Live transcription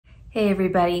Hey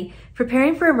everybody,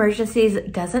 preparing for emergencies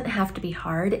doesn't have to be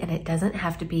hard and it doesn't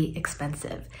have to be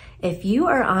expensive. If you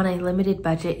are on a limited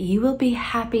budget, you will be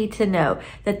happy to know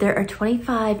that there are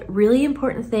 25 really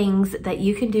important things that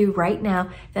you can do right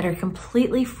now that are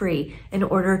completely free in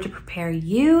order to prepare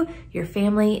you, your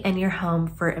family, and your home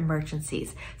for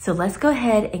emergencies. So let's go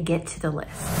ahead and get to the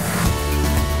list.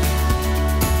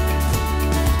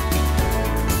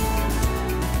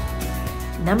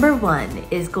 Number one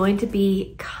is going to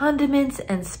be condiments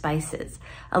and spices.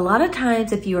 A lot of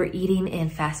times if you are eating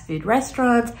in fast food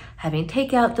restaurants, having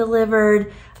takeout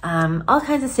delivered, all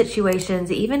kinds of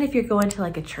situations, even if you're going to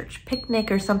like a church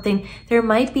picnic or something, there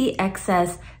might be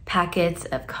excess packets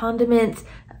of condiments,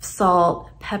 of salt,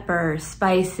 pepper,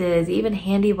 spices, even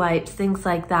handy wipes, things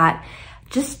like that.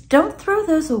 Just don't throw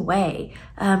those away.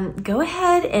 Go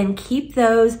ahead and keep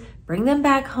those. Bring them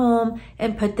back home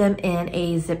and put them in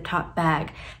a zip top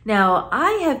bag. Now,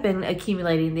 I have been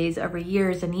accumulating these over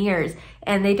years and years,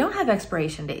 and they don't have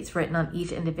expiration dates written on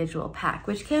each individual pack,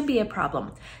 which can be a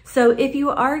problem. So if you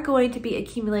are going to be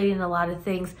accumulating a lot of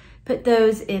things, put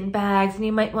those in bags, and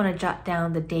you might want to jot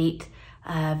down the date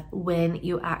of when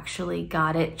you actually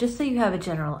got it, just so you have a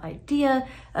general idea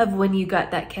of when you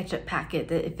got that ketchup packet,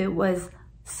 that if it was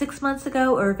 6 months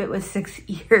ago or if it was 6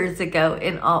 years ago,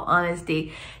 in all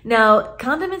honesty. Now,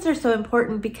 condiments are so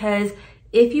important because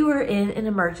if you were in an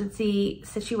emergency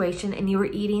situation and you were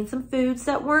eating some foods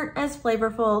that weren't as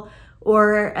flavorful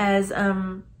or as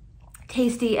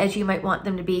tasty as you might want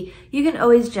them to be, you can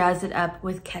always jazz it up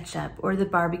with ketchup or the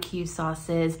barbecue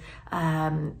sauces.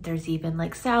 There's even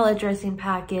like salad dressing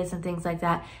packets and things like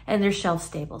that, and they're shelf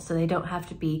stable, so they don't have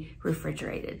to be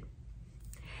refrigerated.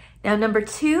 Now, number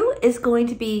two is going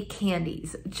to be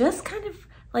candies. Just kind of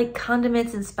like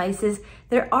condiments and spices.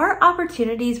 There are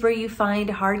opportunities where you find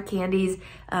hard candies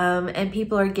and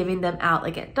people are giving them out,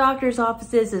 like at doctor's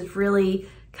offices is really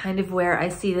kind of where I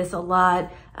see this a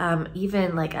lot.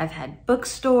 Even like I've had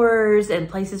bookstores and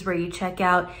places where you check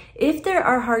out. If there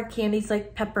are hard candies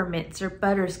like peppermints or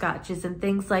butterscotches and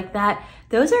things like that,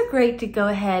 those are great to go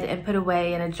ahead and put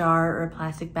away in a jar or a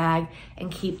plastic bag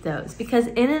and keep those. Because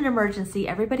in an emergency,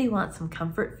 everybody wants some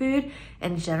comfort food,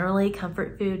 and generally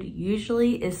comfort food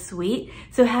usually is sweet.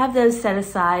 So have those set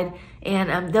aside,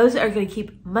 and those are going to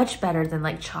keep much better than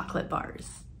like chocolate bars.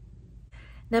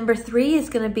 Number three is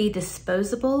going to be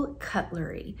disposable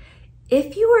cutlery.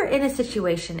 If you were in a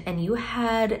situation and you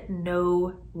had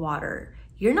no water,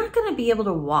 you're not going to be able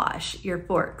to wash your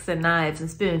forks and knives and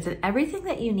spoons and everything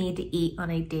that you need to eat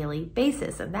on a daily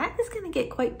basis. And that is going to get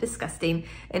quite disgusting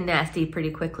and nasty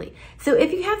pretty quickly. So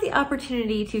if you have the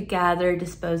opportunity to gather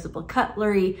disposable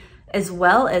cutlery, as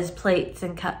well as plates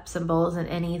and cups and bowls and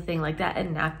anything like that,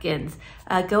 and napkins,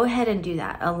 go ahead and do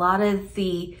that. A lot of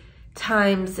the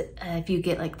times if you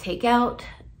get like takeout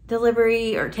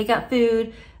delivery or takeout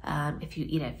food, if you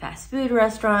eat at a fast food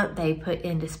restaurant, they put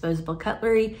in disposable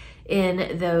cutlery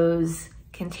in those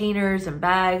containers and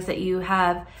bags that you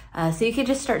have. So you can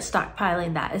just start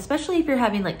stockpiling that, especially if you're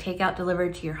having like takeout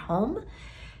delivered to your home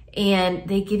and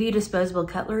they give you disposable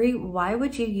cutlery. Why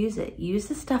would you use it? Use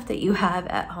the stuff that you have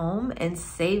at home and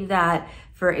save that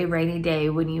for a rainy day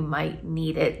when you might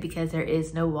need it because there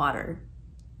is no water.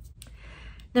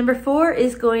 Number four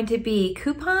is going to be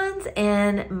coupons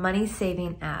and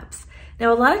money-saving apps.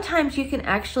 Now, a lot of times you can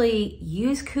actually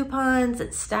use coupons,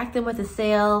 stack them with a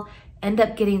sale, end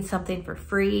up getting something for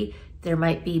free. There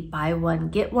might be buy one,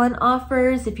 get one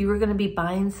offers. If you were gonna be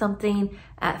buying something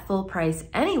at full price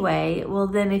anyway, well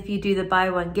then if you do the buy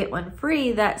one, get one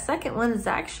free, that second one is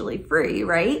actually free,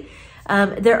 right?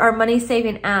 There are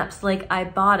money-saving apps like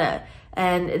Ibotta,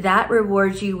 and that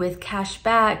rewards you with cash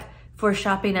back for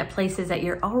shopping at places that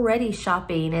you're already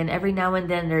shopping, and every now and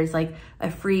then there's like a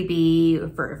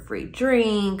freebie for a free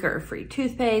drink or a free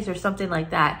toothpaste or something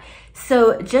like that.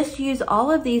 So just use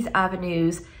all of these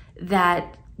avenues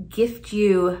that gift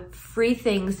you free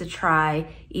things to try,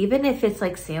 even if it's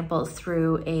like samples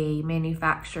through a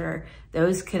manufacturer.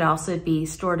 Those could also be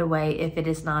stored away if it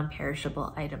is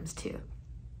non-perishable items too.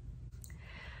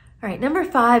 All right, number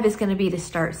five is going to be to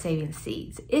start saving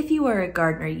seeds. If you are a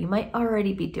gardener, you might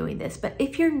already be doing this, but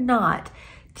if you're not,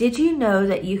 did you know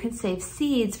that you can save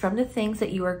seeds from the things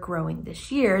that you are growing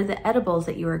this year, the edibles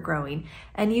that you are growing,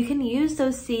 and you can use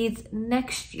those seeds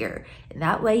next year. And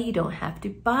that way you don't have to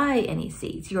buy any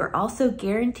seeds. You are also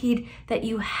guaranteed that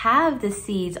you have the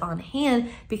seeds on hand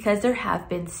because there have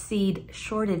been seed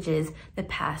shortages the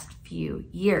past few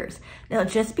years. Now,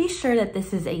 just be sure that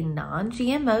this is a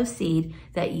non-GMO seed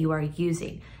that you are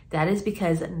using. That is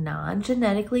because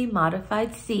non-genetically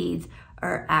modified seeds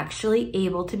are actually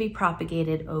able to be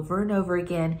propagated over and over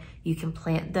again. You can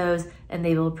plant those and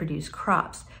they will produce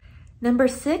crops. Number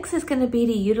 6 is going to be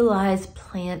to utilize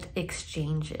plant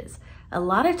exchanges. A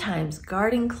lot of times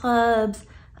garden clubs,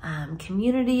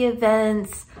 community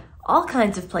events, all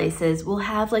kinds of places will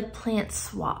have like plant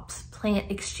swaps,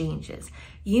 plant exchanges.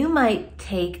 You might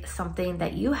take something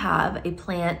that you have, a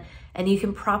plant, and you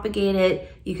can propagate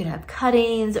it. You can have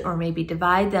cuttings or maybe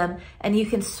divide them, and you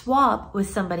can swap with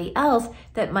somebody else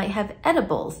that might have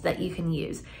edibles that you can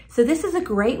use. So this is a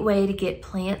great way to get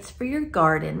plants for your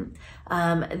garden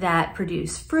that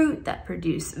produce fruit, that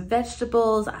produce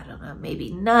vegetables, I don't know,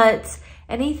 maybe nuts,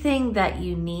 anything that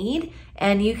you need.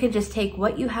 And you can just take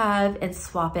what you have and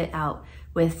swap it out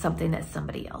with something that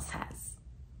somebody else has.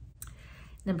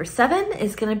 Number 7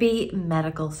 is going to be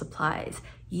medical supplies.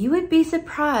 You would be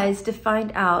surprised to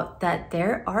find out that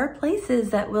there are places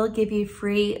that will give you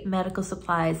free medical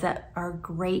supplies that are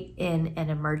great in an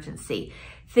emergency.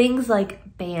 Things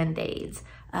like Band-Aids,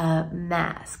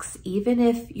 masks. Even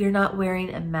if you're not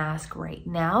wearing a mask right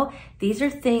now, these are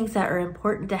things that are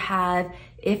important to have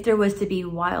if there was to be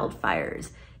wildfires,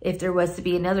 if there was to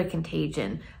be another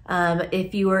contagion,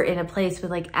 if you were in a place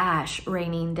with like ash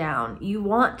raining down. You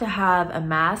want to have a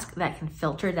mask that can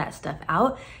filter that stuff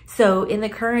out. So in the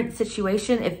current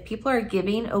situation, if people are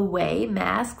giving away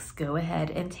masks, go ahead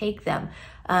and take them.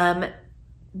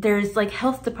 There's like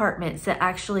health departments that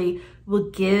actually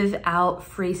will give out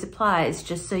free supplies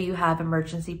just so you have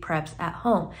emergency preps at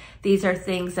home. These are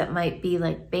things that might be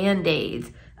like Band-Aids,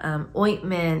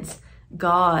 ointments,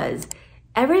 gauze.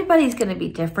 Everybody's going to be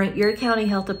different. Your county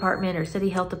health department or city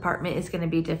health department is going to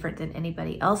be different than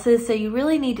anybody else's. So you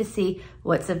really need to see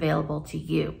what's available to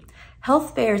you.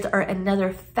 Health fairs are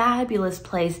another fabulous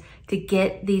place to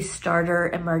get these starter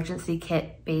emergency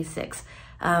kit basics.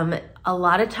 A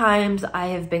lot of times I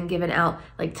have been given out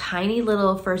like tiny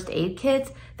little first aid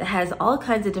kits that has all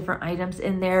kinds of different items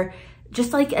in there,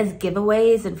 just like as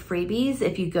giveaways and freebies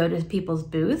if you go to people's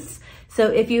booths. So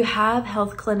if you have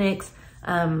health clinics,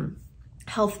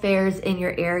 health fairs in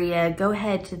your area, go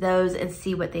ahead to those and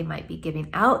see what they might be giving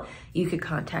out. You could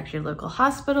contact your local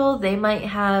hospital. They might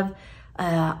have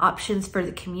options for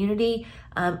the community.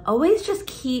 Always just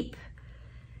keep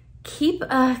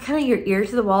kind of your ear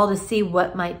to the wall to see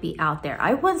what might be out there.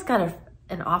 I once got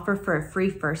an offer for a free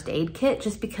first aid kit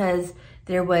just because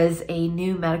there was a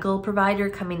new medical provider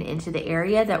coming into the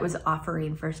area that was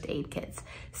offering first aid kits.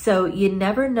 So you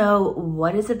never know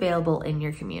what is available in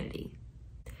your community.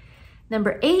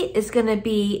 Number 8 is going to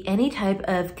be any type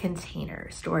of container,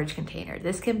 storage container.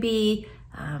 This can be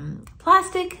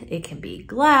plastic, it can be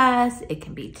glass, it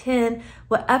can be tin,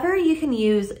 whatever you can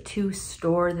use to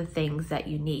store the things that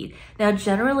you need. Now,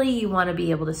 generally you want to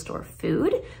be able to store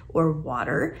food or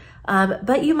water,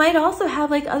 but you might also have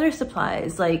like other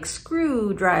supplies like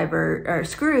screwdriver or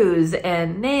screws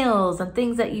and nails and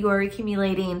things that you are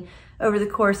accumulating over the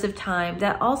course of time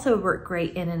that also work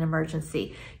great in an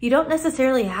emergency. You don't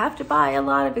necessarily have to buy a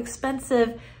lot of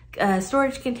expensive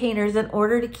storage containers in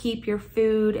order to keep your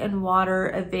food and water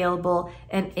available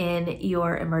and in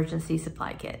your emergency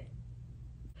supply kit.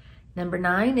 Number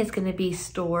 9 is going to be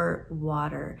store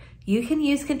water. You can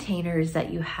use containers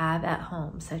that you have at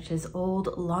home, such as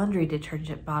old laundry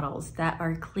detergent bottles that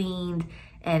are cleaned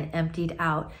and emptied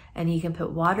out, and you can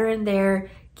put water in there.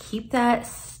 Keep that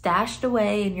stashed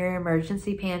away in your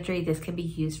emergency pantry. This can be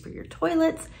used for your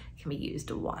toilets. It can be used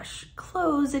to wash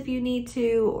clothes if you need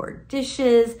to, or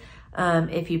dishes.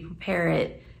 If you prepare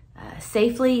it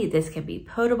safely, this can be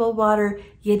potable water.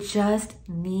 You just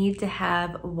need to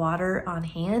have water on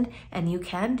hand, and you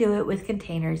can do it with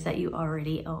containers that you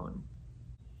already own.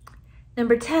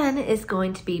 Number 10 is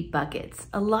going to be buckets.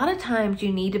 A lot of times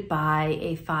you need to buy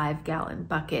a 5-gallon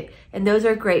bucket, and those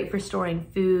are great for storing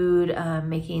food,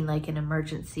 making like an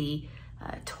emergency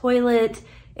toilet,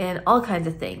 and all kinds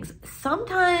of things.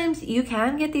 Sometimes you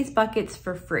can get these buckets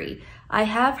for free. I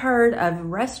have heard of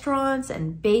restaurants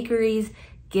and bakeries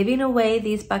giving away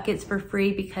these buckets for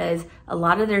free because a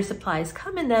lot of their supplies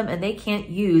come in them and they can't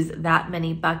use that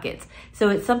many buckets. So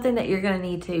it's something that you're going to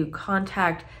need to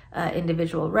contact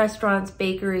individual restaurants,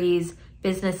 bakeries,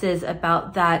 businesses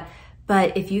about that.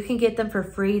 But if you can get them for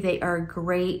free, they are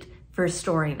great for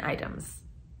storing items.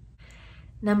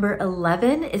 Number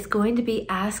 11 is going to be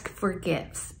ask for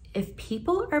gifts. If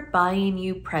people are buying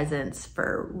you presents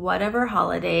for whatever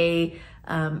holiday,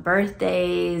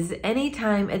 birthdays, any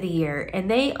time of the year, and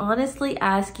they honestly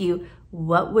ask you,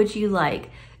 what would you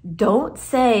like? Don't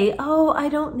say, oh, I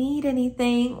don't need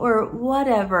anything or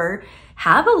whatever.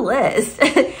 Have a list.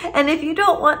 And if you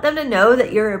don't want them to know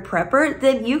that you're a prepper,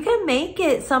 then you can make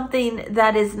it something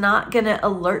that is not going to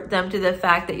alert them to the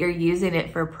fact that you're using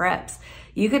it for preps.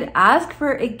 You could ask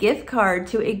for a gift card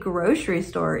to a grocery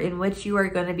store in which you are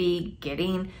going to be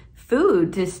getting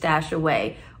food to stash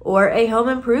away, or a home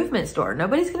improvement store.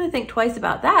 Nobody's going to think twice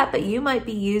about that, but you might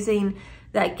be using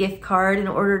that gift card in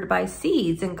order to buy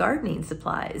seeds and gardening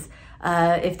supplies.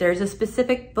 If there's a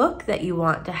specific book that you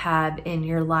want to have in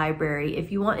your library,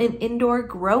 if you want an indoor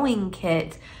growing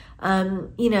kit,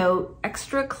 you know,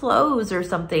 extra clothes or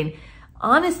something.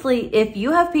 Honestly, if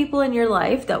you have people in your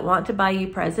life that want to buy you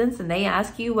presents and they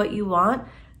ask you what you want,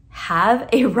 have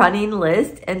a running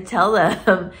list and tell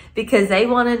them, because they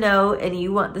want to know and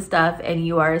you want the stuff and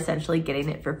you are essentially getting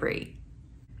it for free.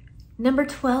 Number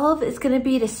 12 is going to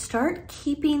be to start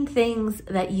keeping things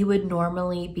that you would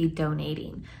normally be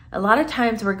donating. A lot of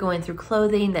times we're going through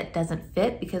clothing that doesn't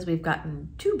fit because we've gotten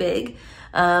too big,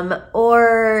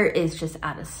 or is just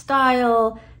out of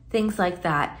style, things like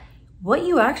that. What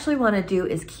you actually want to do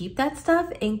is keep that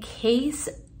stuff in case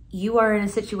you are in a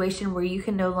situation where you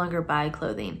can no longer buy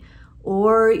clothing,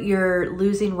 or you're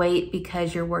losing weight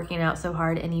because you're working out so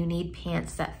hard and you need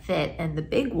pants that fit, and the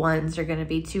big ones are going to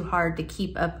be too hard to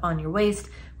keep up on your waist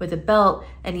with a belt,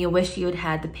 and you wish you had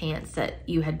had the pants that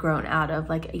you had grown out of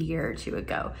like a year or two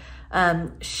ago.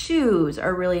 Shoes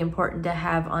are really important to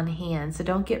have on hand, so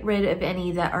don't get rid of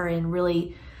any that are in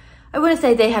really, I wouldn't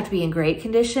say they have to be in great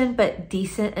condition, but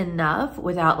decent enough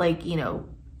without, like, you know,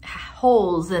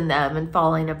 holes in them and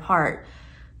falling apart.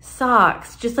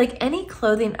 Socks, just like any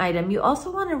clothing item. You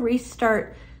also want to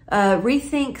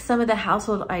rethink some of the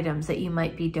household items that you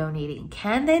might be donating.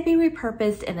 Can they be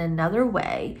repurposed in another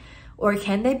way, or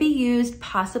can they be used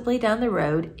possibly down the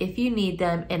road if you need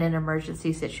them in an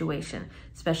emergency situation,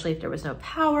 especially if there was no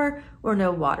power or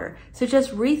no water? So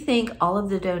just rethink all of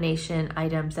the donation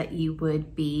items that you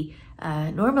would be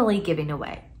normally giving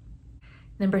away.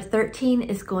 Number 13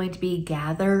 is going to be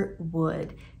gather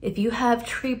wood. If you have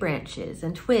tree branches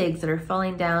and twigs that are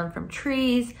falling down from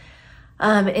trees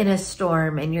in a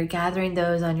storm and you're gathering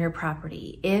those on your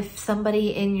property, if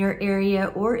somebody in your area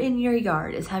or in your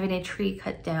yard is having a tree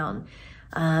cut down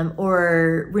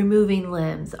or removing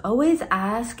limbs, always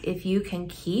ask if you can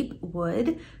keep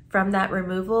wood from that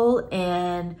removal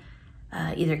and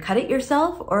either cut it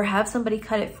yourself or have somebody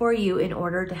cut it for you in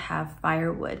order to have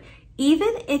firewood.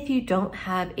 Even if you don't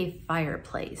have a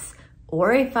fireplace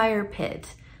or a fire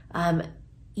pit,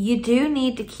 you do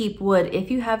need to keep wood if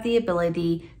you have the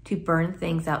ability to burn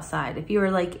things outside. If you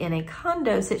are like in a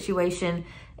condo situation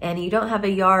and you don't have a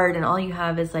yard and all you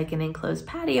have is like an enclosed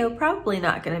patio, probably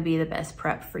not going to be the best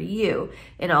prep for you,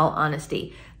 in all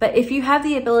honesty. But if you have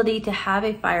the ability to have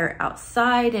a fire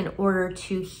outside in order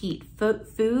to heat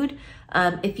food,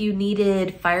 if you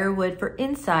needed firewood for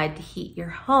inside to heat your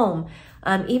home,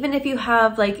 even if you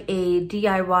have like a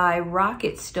DIY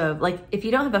rocket stove, like if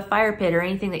you don't have a fire pit or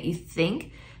anything that you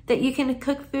think that you can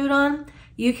cook food on,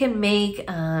 you can make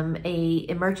a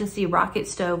emergency rocket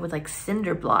stove with like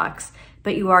cinder blocks,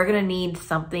 but you are gonna need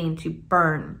something to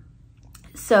burn.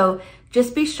 So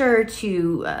just be sure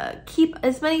to keep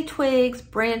as many twigs,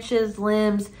 branches,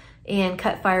 limbs, and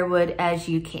cut firewood as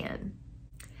you can.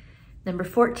 Number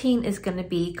 14 is gonna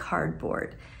be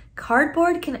cardboard.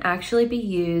 Cardboard can actually be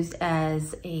used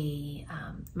as a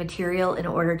material in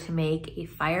order to make a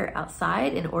fire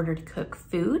outside, in order to cook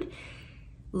food.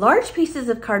 Large pieces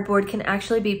of cardboard can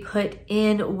actually be put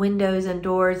in windows and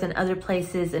doors and other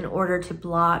places in order to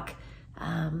block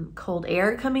cold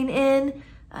air coming in,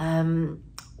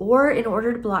 or in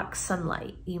order to block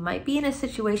sunlight. You might be in a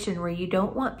situation where you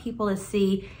don't want people to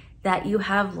see that you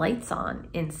have lights on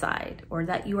inside or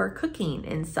that you are cooking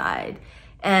inside.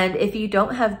 And if you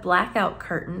don't have blackout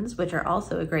curtains, which are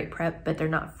also a great prep, but they're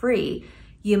not free,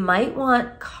 you might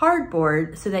want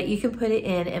cardboard so that you can put it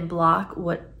in and block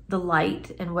the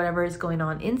light and whatever is going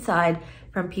on inside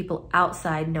from people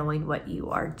outside knowing what you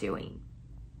are doing.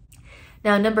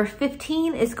 Now, number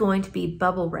 15 is going to be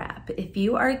bubble wrap. If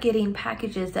you are getting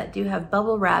packages that do have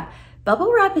bubble wrap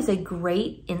is a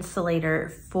great insulator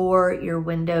for your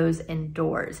windows and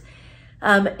doors.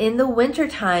 In the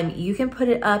wintertime, you can put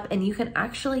it up and you can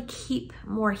actually keep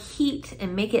more heat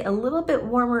and make it a little bit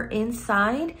warmer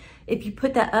inside if you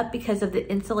put that up, because of the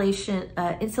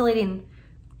insulating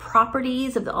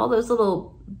properties of all those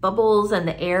little bubbles and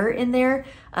the air in there.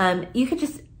 You could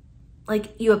just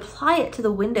like you apply it to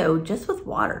the window just with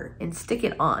water and stick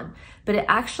it on, but it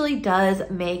actually does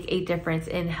make a difference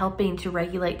in helping to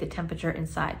regulate the temperature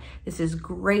inside. This is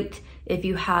great if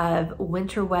you have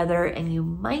winter weather and you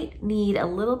might need a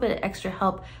little bit of extra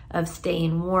help of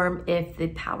staying warm if the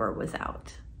power was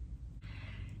out.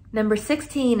 Number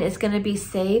 16 is going to be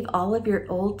save all of your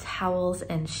old towels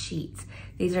and sheets.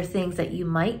 These are things that you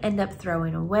might end up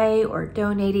throwing away or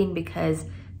donating because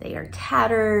they are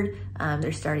tattered,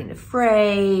 they're starting to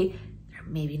fray, they're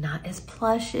maybe not as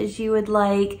plush as you would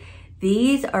like.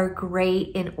 These are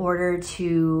great in order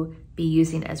to be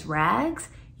using as rags.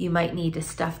 You might need to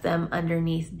stuff them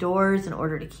underneath doors in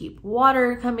order to keep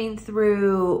water coming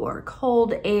through or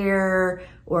cold air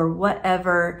or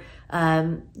whatever.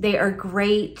 They are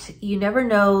great. You never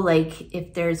know, like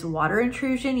if there's water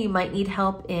intrusion, you might need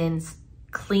help in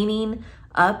cleaning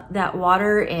up that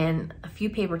water, and a few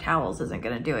paper towels isn't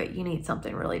going to do it. You need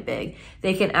something really big.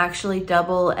 They can actually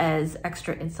double as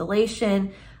extra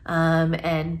insulation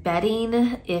and bedding.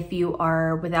 If you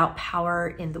are without power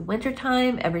in the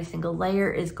wintertime, every single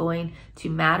layer is going to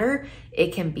matter.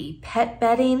 It can be pet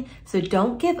bedding. So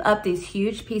don't give up these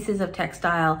huge pieces of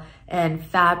textile and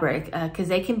fabric because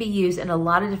they can be used in a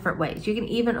lot of different ways. You can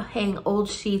even hang old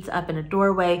sheets up in a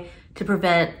doorway to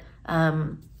prevent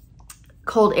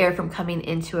cold air from coming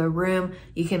into a room.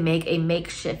 You can make a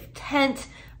makeshift tent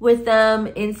with them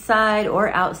inside or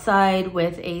outside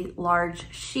with a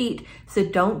large sheet. So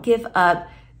don't give up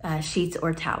sheets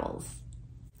or towels.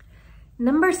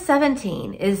 Number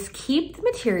 17 is keep the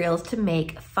materials to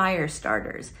make fire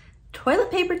starters.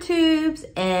 Toilet paper tubes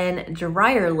and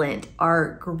dryer lint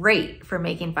are great for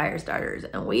making fire starters,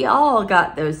 and we all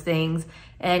got those things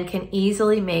and can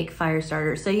easily make fire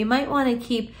starters. So you might want to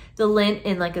keep the lint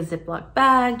in like a Ziploc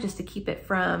bag just to keep it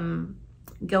from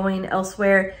going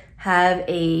elsewhere. Have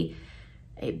a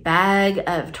bag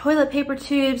of toilet paper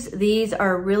tubes. These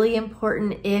are really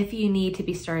important if you need to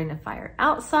be starting a fire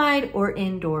outside or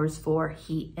indoors for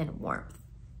heat and warmth.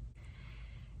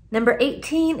 Number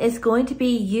 18 is going to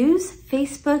be use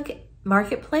Facebook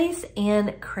Marketplace and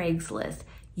Craigslist.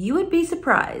 You would be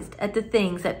surprised at the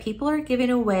things that people are giving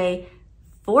away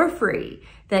for free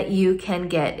that you can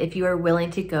get if you are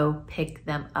willing to go pick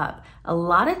them up. A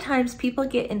lot of times people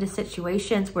get into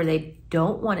situations where they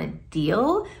don't want to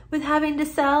deal with having to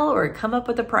sell or come up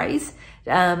with a price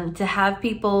to have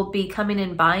people be coming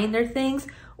and buying their things,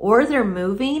 or they're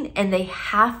moving and they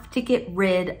have to get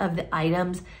rid of the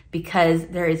items because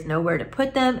there is nowhere to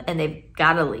put them and they've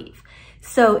got to leave.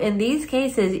 So in these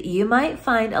cases, you might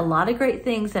find a lot of great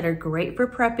things that are great for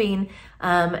prepping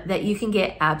that you can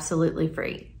get absolutely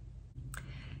free.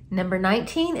 Number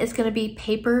 19 is going to be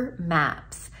paper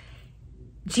maps.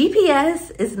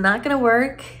 GPS is not going to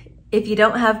work if you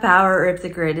don't have power or if the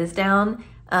grid is down.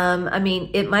 I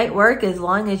mean, it might work as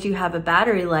long as you have a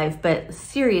battery life, but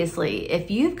seriously,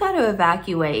 if you've got to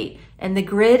evacuate and the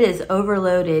grid is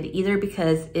overloaded, either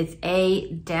because it's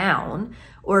A, down,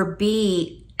 or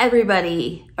B,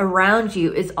 everybody around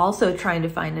you is also trying to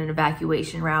find an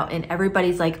evacuation route and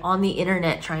everybody's like on the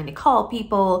internet trying to call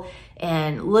people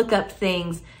and look up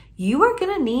things, you are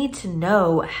gonna need to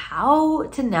know how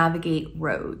to navigate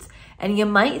roads. And you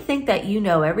might think that you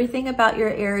know everything about your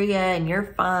area and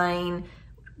you're fine,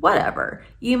 whatever,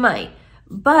 you might.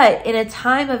 But in a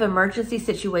time of emergency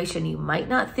situation, you might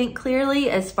not think clearly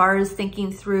as far as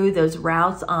thinking through those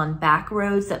routes on back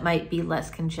roads that might be less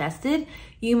congested.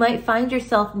 You might find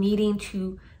yourself needing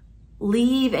to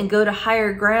leave and go to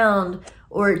higher ground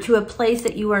or to a place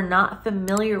that you are not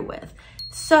familiar with.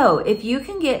 So if you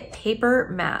can get paper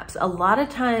maps, a lot of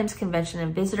times convention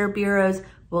and visitor bureaus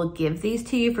will give these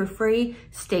to you for free.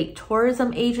 State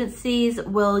tourism agencies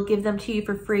will give them to you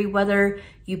for free, whether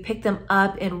you pick them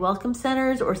up in welcome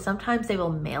centers or sometimes they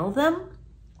will mail them.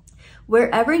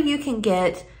 Wherever you can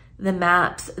get the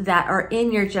maps that are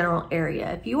in your general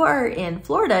area. If you are in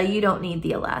Florida, you don't need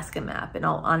the Alaska map in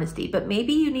all honesty, but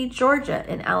maybe you need Georgia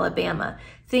and Alabama,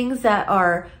 things that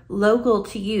are local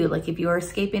to you. Like if you're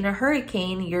escaping a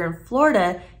hurricane, you're in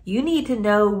Florida, you need to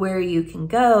know where you can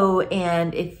go.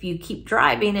 And if you keep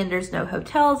driving and there's no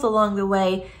hotels along the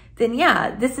way, then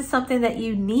yeah, this is something that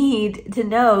you need to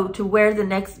know to where the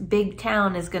next big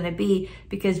town is going to be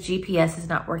because GPS is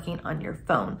not working on your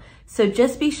phone. So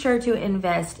just be sure to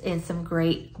invest in some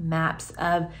great maps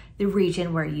of the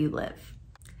region where you live.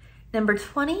 Number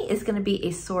 20 is going to be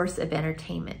a source of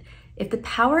entertainment. If the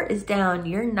power is down,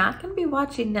 you're not going to be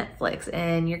watching Netflix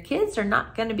and your kids are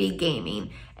not going to be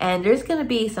gaming. And there's going to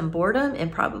be some boredom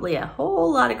and probably a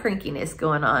whole lot of crankiness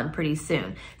going on pretty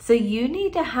soon. So you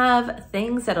need to have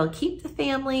things that'll keep the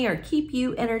family or keep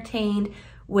you entertained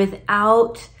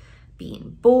without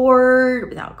being bored,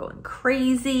 without going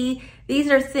crazy. These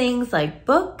are things like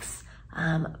books,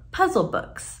 puzzle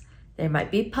books. There might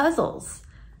be puzzles.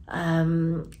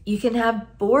 You can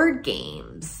have board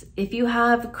games. If you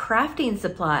have crafting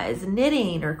supplies,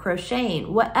 knitting or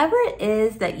crocheting, whatever it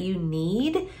is that you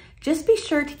need, just be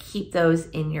sure to keep those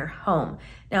in your home.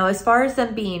 Now, as far as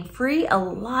them being free, a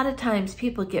lot of times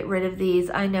people get rid of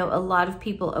these. I know a lot of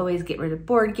people always get rid of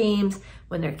board games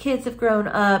when their kids have grown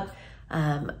up.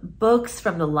 Books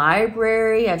from the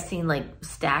library. I've seen like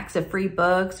stacks of free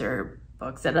books or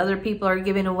books that other people are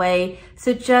giving away.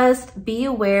 So just be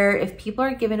aware if people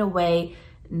are giving away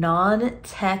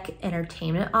non-tech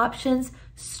entertainment options,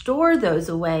 store those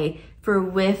away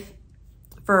for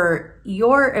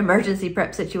your emergency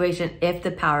prep situation if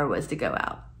the power was to go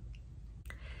out.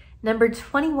 Number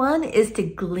 21 is to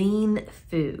glean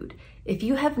food. If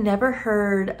you have never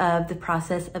heard of the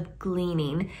process of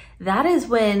gleaning, that is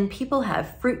when people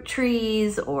have fruit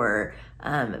trees or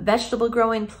vegetable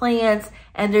growing plants,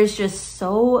 and there's just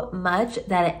so much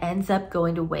that it ends up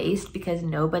going to waste because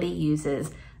nobody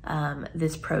uses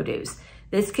this produce.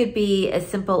 This could be as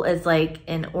simple as like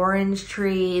an orange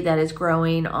tree that is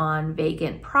growing on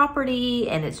vacant property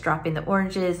and it's dropping the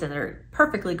oranges and they're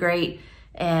perfectly great,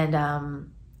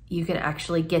 and you can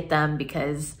actually get them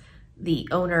because the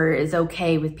owner is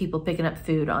okay with people picking up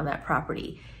food on that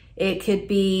property. It could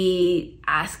be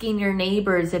asking your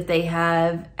neighbors if they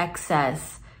have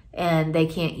excess and they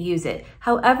can't use it.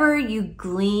 However you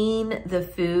glean the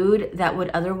food that would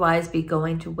otherwise be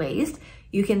going to waste,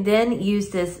 you can then use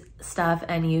this stuff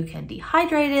and you can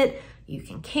dehydrate it, you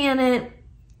can can it,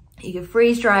 you can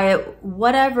freeze dry it,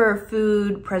 whatever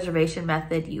food preservation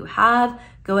method you have,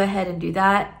 go ahead and do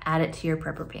that, add it to your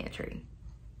prepper pantry.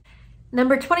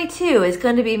 Number 22 is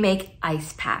going to be make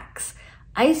ice packs.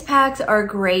 Ice packs are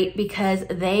great because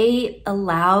they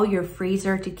allow your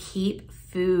freezer to keep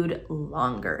food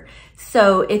longer.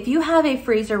 So if you have a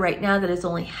freezer right now that is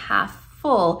only half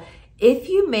full, if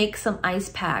you make some ice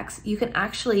packs, you can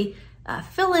actually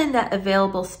fill in that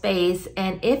available space,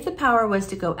 and if the power was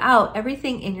to go out,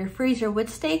 everything in your freezer would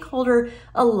stay colder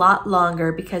a lot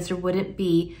longer because there wouldn't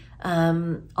be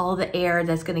all the air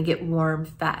that's going to get warm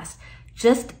fast.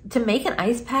 Just to make an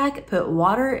ice pack, put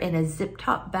water in a zip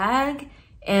top bag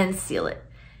and seal it.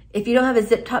 If you don't have a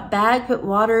zip top bag, put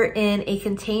water in a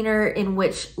container in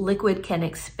which liquid can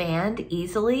expand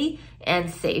easily and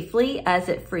safely as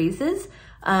it freezes,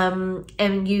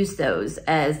 and use those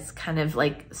as kind of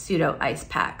like pseudo ice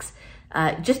packs.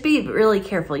 Just be really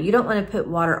careful. You don't want to put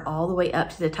water all the way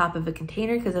up to the top of a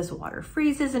container because as water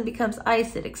freezes and becomes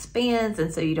ice, it expands,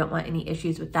 and so you don't want any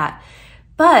issues with that.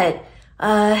 But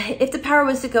if the power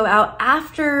was to go out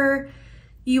after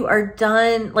you are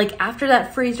done, like after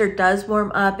that freezer does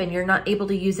warm up and you're not able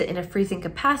to use it in a freezing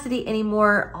capacity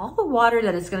anymore, all the water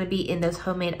that is going to be in those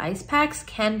homemade ice packs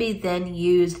can be then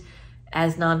used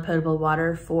as non-potable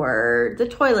water for the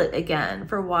toilet again,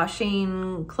 for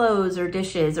washing clothes or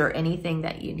dishes or anything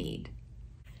that you need.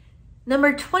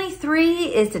 Number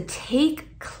 23 is to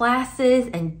take classes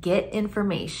and get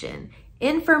information.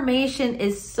 Information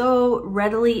is so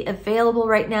readily available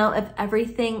right now of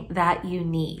everything that you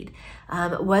need.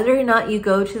 Whether or not you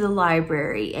go to the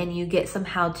library and you get some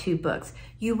how-to books,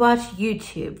 you watch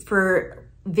YouTube for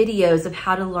videos of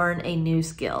how to learn a new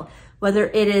skill, whether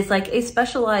it is like a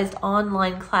specialized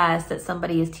online class that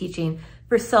somebody is teaching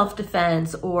for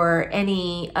self-defense or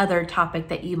any other topic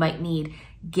that you might need.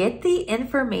 Get the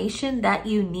information that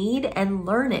you need and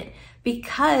learn it,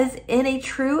 because in a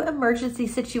true emergency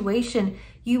situation,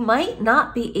 you might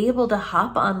not be able to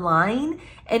hop online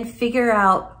and figure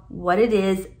out what it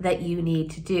is that you need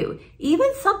to do. Even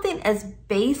something as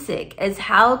basic as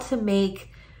how to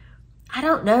make, I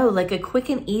don't know, like a quick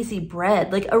and easy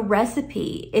bread, like a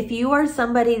recipe. If you are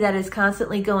somebody that is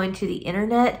constantly going to the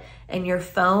internet and your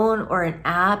phone or an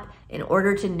app in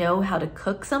order to know how to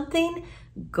cook something,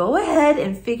 go ahead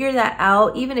and figure that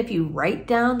out. Even if you write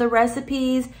down the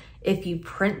recipes, if you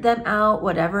print them out,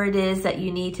 whatever it is that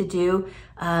you need to do,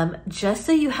 just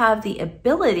so you have the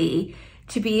ability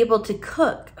to be able to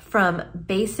cook from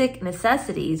basic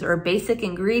necessities or basic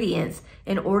ingredients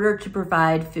in order to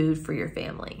provide food for your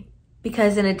family.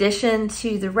 Because in addition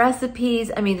to the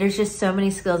recipes, I mean, there's just so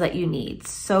many skills that you need.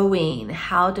 Sewing,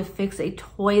 how to fix a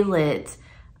toilet.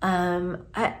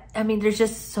 I mean, there's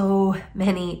just so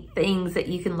many things that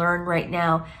you can learn right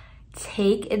now.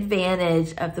 Take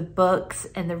advantage of the books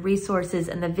and the resources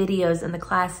and the videos and the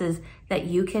classes that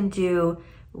you can do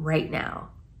right now.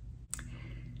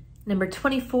 Number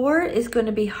 24 is going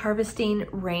to be harvesting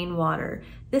rainwater.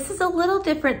 This is a little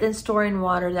different than storing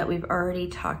water that we've already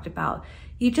talked about.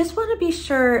 You just want to be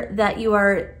sure that you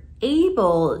are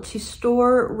able to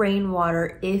store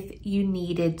rainwater if you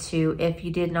needed to, if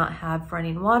you did not have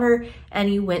running water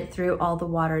and you went through all the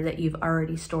water that you've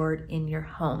already stored in your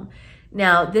home.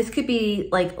 Now, this could be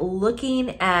like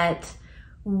looking at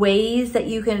ways that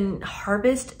you can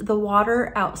harvest the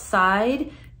water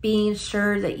outside, being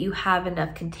sure that you have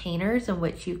enough containers in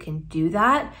which you can do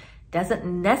that. Doesn't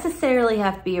necessarily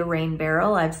have to be a rain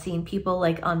barrel. I've seen people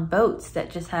like on boats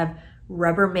that just have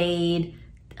Rubbermaid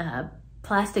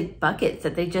plastic buckets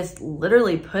that they just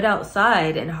literally put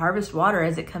outside and harvest water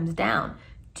as it comes down.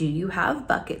 Do you have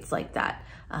buckets like that?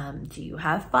 Do you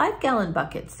have 5-gallon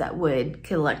buckets that would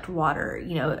collect water?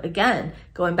 You know, again,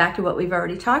 going back to what we've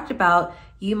already talked about,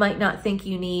 you might not think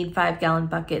you need 5-gallon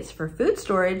buckets for food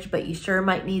storage, but you sure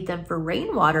might need them for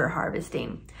rainwater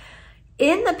harvesting.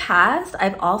 In the past,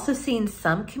 I've also seen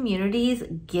some communities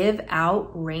give out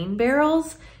rain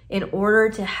barrels in order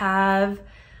to have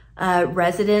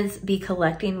residents be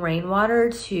collecting rainwater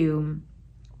to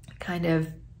kind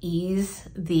of ease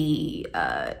the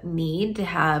need to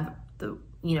have the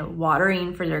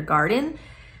watering for their garden.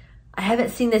 I haven't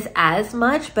seen this as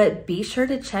much, but be sure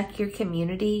to check your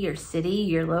community, your city,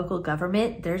 your local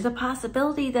government. There's a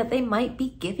possibility that they might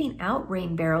be giving out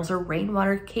rain barrels or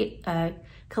rainwater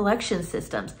collection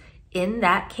systems. In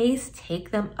that case,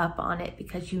 take them up on it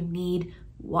because you need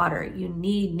water. You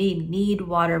need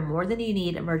water more than you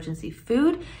need emergency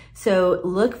food. So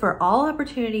look for all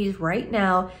opportunities right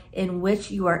now in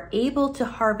which you are able to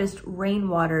harvest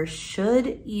rainwater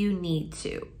should you need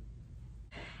to.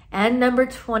 And number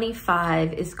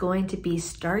 25 is going to be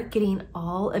start getting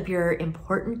all of your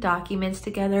important documents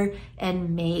together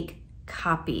and make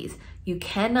copies. You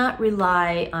cannot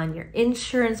rely on your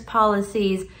insurance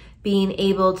policies being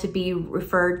able to be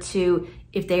referred to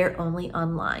if they are only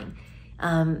online.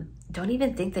 Don't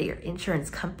even think that your insurance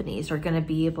companies are going to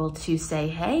be able to say,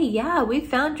 hey, yeah, we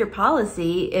found your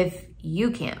policy if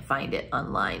you can't find it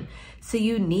online. So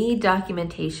you need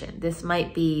documentation. This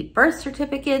might be birth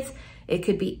certificates. It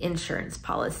could be insurance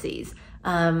policies,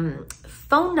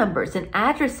 phone numbers and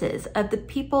addresses of the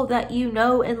people that you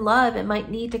know and love and might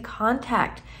need to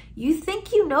contact. You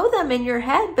think you know them in your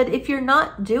head, but if you're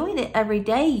not doing it every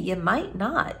day, you might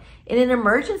not. In an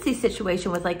emergency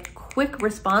situation with like quick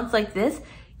response like this,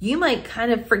 you might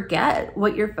kind of forget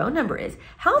what your phone number is.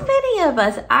 How many of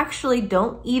us actually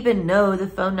don't even know the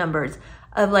phone numbers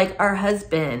of like our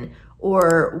husband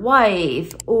or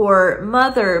wife or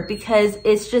mother because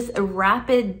it's just a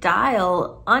rapid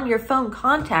dial on your phone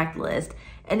contact list?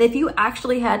 And if you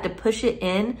actually had to push it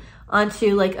in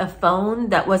onto like a phone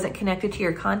that wasn't connected to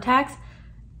your contacts,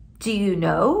 do you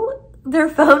know their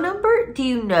phone number? Do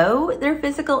you know their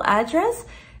physical address?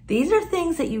 These are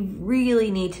things that you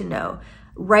really need to know.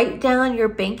 Write down your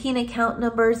banking account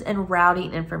numbers and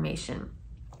routing information.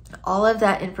 All of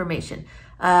that information.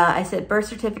 I said birth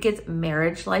certificates,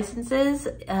 marriage licenses,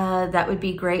 that would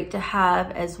be great to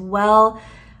have as well.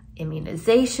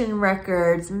 Immunization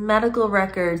records, medical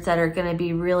records that are going to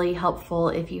be really helpful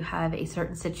if you have a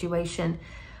certain situation.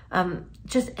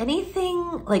 Just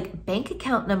anything like bank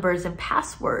account numbers and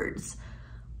passwords,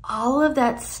 all of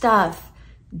that stuff.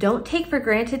 Don't take for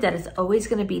granted that it's always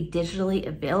going to be digitally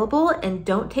available, and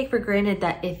don't take for granted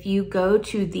that if you go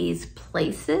to these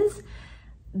places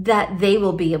that they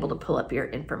will be able to pull up your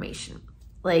information.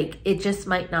 Like, it just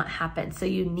might not happen. So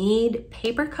you need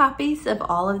paper copies of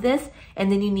all of this, and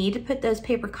then you need to put those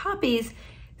paper copies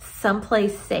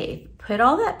someplace safe. Put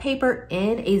all that paper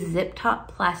in a zip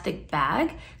top plastic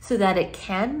bag so that it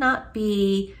cannot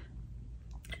be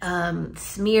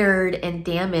smeared and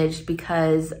damaged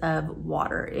because of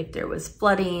water. If there was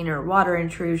flooding or water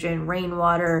intrusion,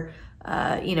 rainwater,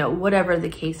 whatever the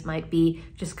case might be,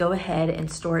 just go ahead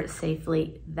and store it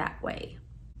safely that way.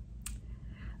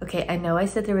 Okay, I know I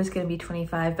said there was going to be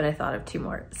 25, but I thought of 2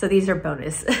 more. So these are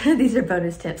bonus. These are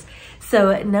bonus tips.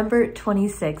 So number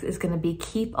 26 is going to be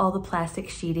keep all the plastic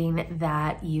sheeting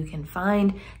that you can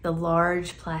find, the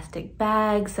large plastic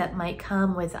bags that might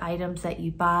come with items that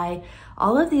you buy.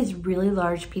 All of these really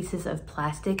large pieces of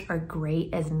plastic are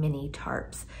great as mini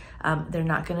tarps. They're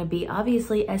not going to be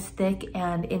obviously as thick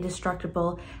and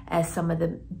indestructible as some of the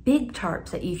big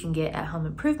tarps that you can get at home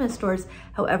improvement stores.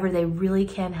 However, they really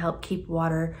can help keep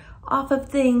water off of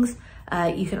things.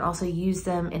 You can also use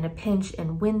them in a pinch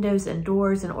in windows and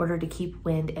doors in order to keep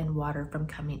wind and water from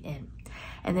coming in.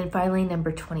 And then finally,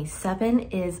 number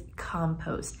 27 is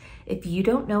compost. If you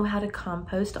don't know how to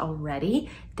compost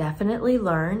already, definitely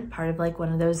learn. Part of like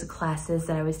one of those classes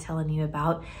that I was telling you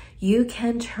about, you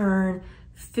can turn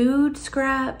food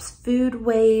scraps, food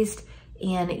waste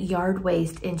and yard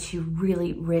waste into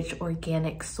really rich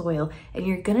organic soil. And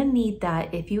you're gonna need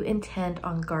that if you intend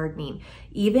on gardening.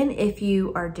 Even if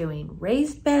you are doing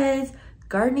raised beds,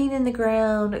 gardening in the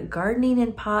ground, gardening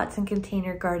in pots and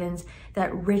container gardens,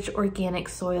 that rich organic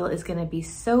soil is gonna be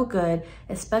so good,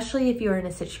 especially if you're in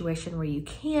a situation where you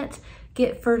can't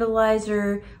get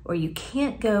fertilizer or you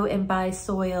can't go and buy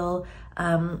soil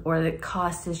or the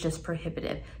cost is just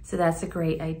prohibitive. So that's a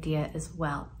great idea as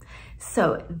well.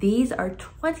 So these are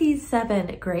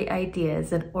 27 great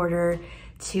ideas in order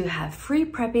to have free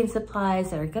prepping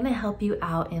supplies that are gonna help you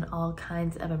out in all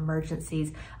kinds of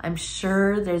emergencies. I'm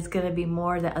sure there's gonna be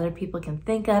more that other people can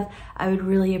think of. I would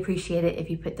really appreciate it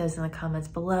if you put those in the comments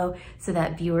below so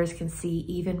that viewers can see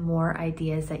even more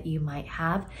ideas that you might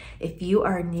have. If you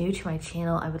are new to my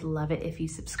channel, I would love it if you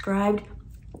subscribed.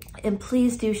 And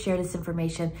please do share this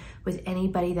information with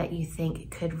anybody that you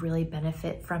think could really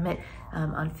benefit from it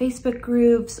on Facebook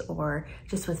groups or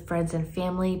just with friends and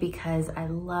family, because I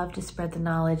love to spread the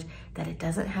knowledge that it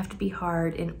doesn't have to be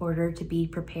hard in order to be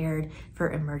prepared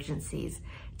for emergencies.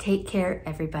 Take care,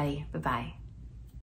 everybody. Bye-bye.